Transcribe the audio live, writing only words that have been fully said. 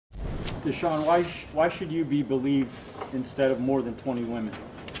Deshaun, why should you be believed instead of more than 20 women?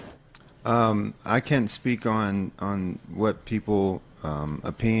 I can't speak on what people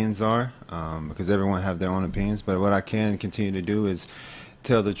opinions are because everyone have their own opinions. But what I can continue to do is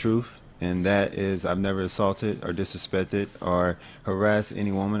tell the truth, and that is I've never assaulted or disrespected or harassed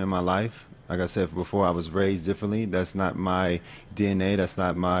any woman in my life. Like I said before, I was raised differently. That's not my DNA. That's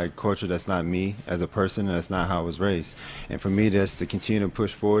not my culture. That's not me as a person, and that's not how I was raised. And for me, just to continue to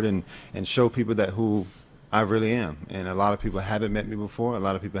push forward and show people that who I really am. And a lot of people haven't met me before. A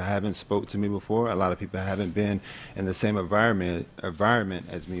lot of people haven't spoke to me before. A lot of people haven't been in the same environment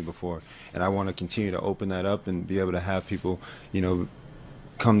as me before. And I want to continue to open that up and be able to have people,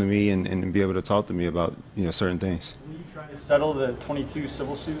 come to me and be able to talk to me about, certain things. Will you try to settle the 22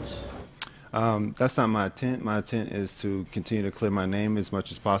 civil suits? That's not my intent. My intent is to continue to clear my name as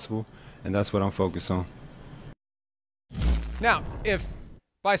much as possible, and that's what I'm focused on. Now, if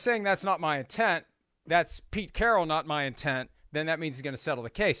by saying that's not my intent, that's Pete Carroll, not my intent, then that means he's going to settle the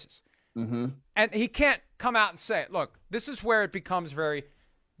cases. Mm-hmm. And he can't come out and say it. Look, this is where it becomes very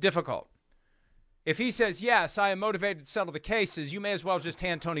difficult. If he says, yes, I am motivated to settle the cases, you may as well just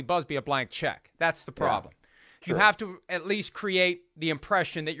hand Tony Buzbee a blank check. That's the problem. You have to at least create the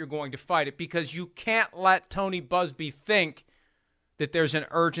impression that you're going to fight it, because you can't let Tony Buzbee think that there's an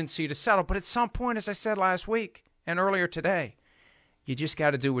urgency to settle. But at some point, as I said last week and earlier today, you just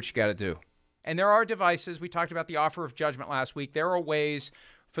got to do what you got to do. And there are devices. We talked about the offer of judgment last week. There are ways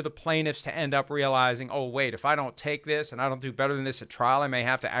for the plaintiffs to end up realizing, oh, wait, if I don't take this and I don't do better than this at trial, I may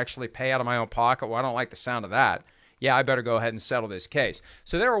have to actually pay out of my own pocket. Well, I don't like the sound of that. Yeah, I better go ahead and settle this case.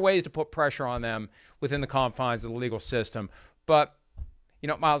 So there are ways to put pressure on them within the confines of the legal system. But,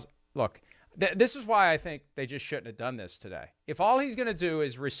 Myles, look, this is why I think they just shouldn't have done this today. If all he's going to do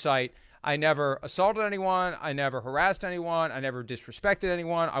is recite, I never assaulted anyone, I never harassed anyone, I never disrespected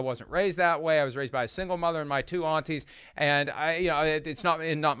anyone, I wasn't raised that way, I was raised by a single mother and my two aunties, and it's not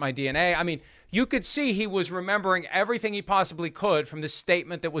my DNA. I mean, you could see he was remembering everything he possibly could from the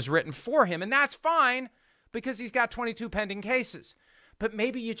statement that was written for him, and that's fine because he's got 22 pending cases. But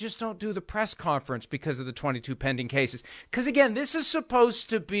maybe you just don't do the press conference because of the 22 pending cases. Because again, this is supposed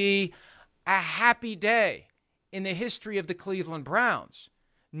to be a happy day in the history of the Cleveland Browns,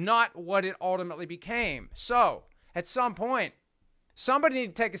 not what it ultimately became. So, at some point, somebody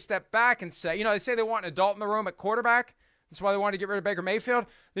need to take a step back and say, they say they want an adult in the room at quarterback. That's why they wanted to get rid of Baker Mayfield.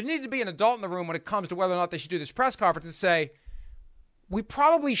 There needed to be an adult in the room when it comes to whether or not they should do this press conference and say, we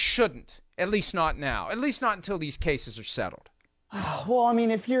probably shouldn't, at least not now, at least not until these cases are settled. Well, I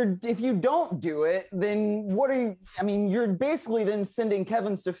mean, if you don't do it, then you're basically then sending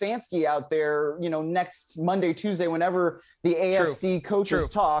Kevin Stefanski out there, next Monday, Tuesday, whenever the AFC coaches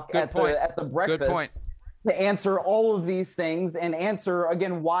talk at the breakfast to answer all of these things and answer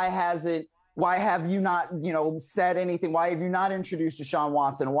again, why have you not, said anything? Why have you not introduced Deshaun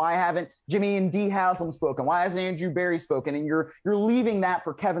Watson? Why haven't Jimmy and D. Haslam spoken? Why hasn't Andrew Berry spoken? And you're leaving that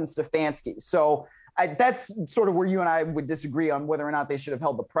for Kevin Stefanski. So that's sort of where you and I would disagree on whether or not they should have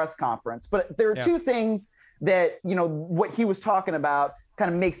held the press conference. But there are two things that, what he was talking about kind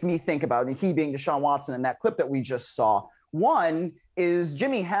of makes me think about, and he being Deshaun Watson in that clip that we just saw. One is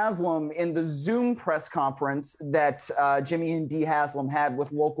Jimmy Haslam in the Zoom press conference that Jimmy and D. Haslam had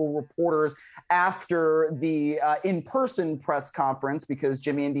with local reporters after the in-person press conference, because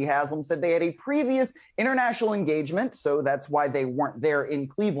Jimmy and D. Haslam said they had a previous international engagement, so that's why they weren't there in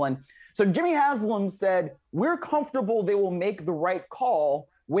Cleveland. So Jimmy Haslam said, we're comfortable they will make the right call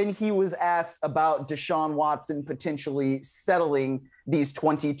when he was asked about Deshaun Watson potentially settling these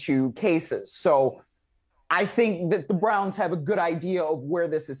 22 cases. So I think that the Browns have a good idea of where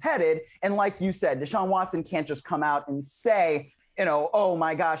this is headed. And like you said, Deshaun Watson can't just come out and say, oh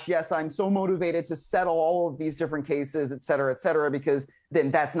my gosh, yes, I'm so motivated to settle all of these different cases, et cetera, because then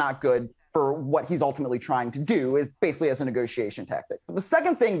that's not good for what he's ultimately trying to do, is basically as a negotiation tactic. But the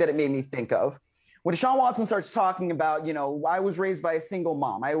second thing that it made me think of, when Deshaun Watson starts talking about, I was raised by a single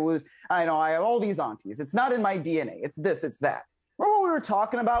mom. I have all these aunties. It's not in my DNA. It's this, it's that. Remember what we were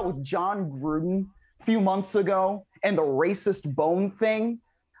talking about with John Gruden a few months ago and the racist bone thing?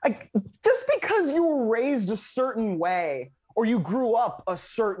 Like, just because you were raised a certain way or you grew up a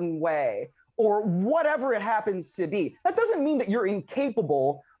certain way or whatever it happens to be, that doesn't mean that you're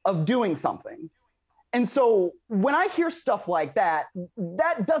incapable of doing something. And so when I hear stuff like that,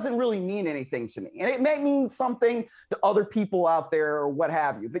 that doesn't really mean anything to me. And it may mean something to other people out there or what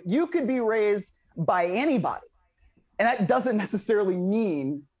have you, but you could be raised by anybody. And that doesn't necessarily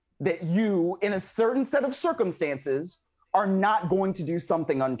mean that you, in a certain set of circumstances, are not going to do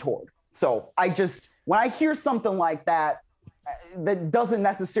something untoward. So when I hear something like that, that doesn't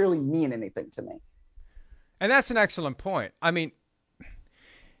necessarily mean anything to me. And that's an excellent point. I mean,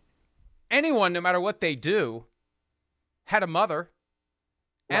 anyone, no matter what they do, had a mother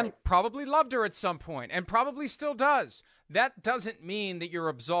and probably loved her at some point and probably still does. That doesn't mean that you're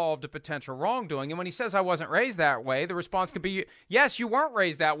absolved of potential wrongdoing. And when he says I wasn't raised that way, the response could be, yes, you weren't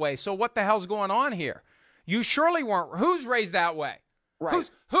raised that way. So what the hell's going on here? You surely weren't. Who's raised that way? Right.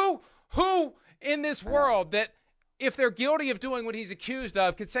 Who in this world that if they're guilty of doing what he's accused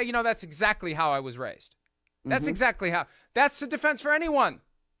of could say, that's exactly how I was raised. That's exactly how. That's the defense for anyone.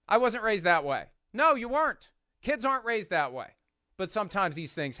 I wasn't raised that way. No, you weren't. Kids aren't raised that way. But sometimes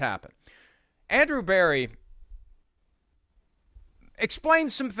these things happen. Andrew Berry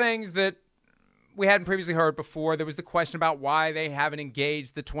explained some things that we hadn't previously heard before. There was the question about why they haven't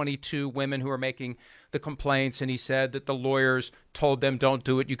engaged the 22 women who are making the complaints, and he said that the lawyers told them don't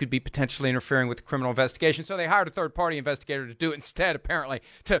do it. You could be potentially interfering with the criminal investigation. So they hired a third-party investigator to do it instead, apparently,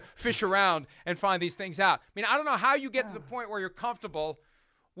 to fish around and find these things out. I mean, I don't know how you get to the point where you're comfortable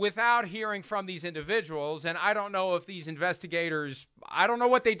without hearing from these individuals, and I don't know if these investigators, I don't know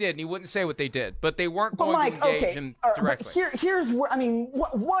what they did, and he wouldn't say what they did, but they weren't going to engage him directly. Here's where, I mean,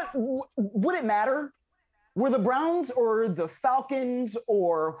 what would it matter? Were the Browns or the Falcons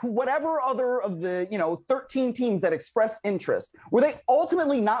or whatever other of the 13 teams that expressed interest, were they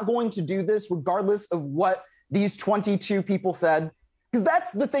ultimately not going to do this regardless of what these 22 people said? Because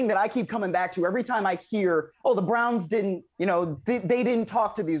that's the thing that I keep coming back to every time I hear, oh, the Browns didn't, they didn't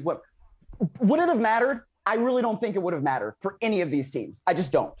talk to these women. Would it have mattered? I really don't think it would have mattered for any of these teams. I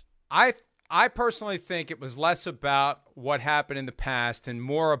just don't. I personally think it was less about what happened in the past and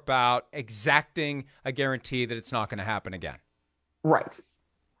more about exacting a guarantee that it's not going to happen again. Right.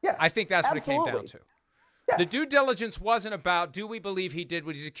 Yes. I think that's absolutely. what it came down to. Yes. The due diligence wasn't about, do we believe he did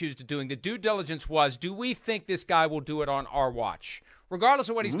what he's accused of doing? The due diligence was, do we think this guy will do it on our watch? Regardless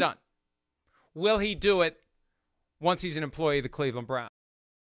of what he's done. Will he do it once he's an employee of the Cleveland Browns?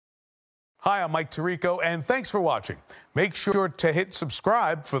 Hi, I'm Mike Tirico, and thanks for watching. Make sure to hit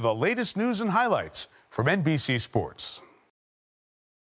subscribe for the latest news and highlights from NBC Sports.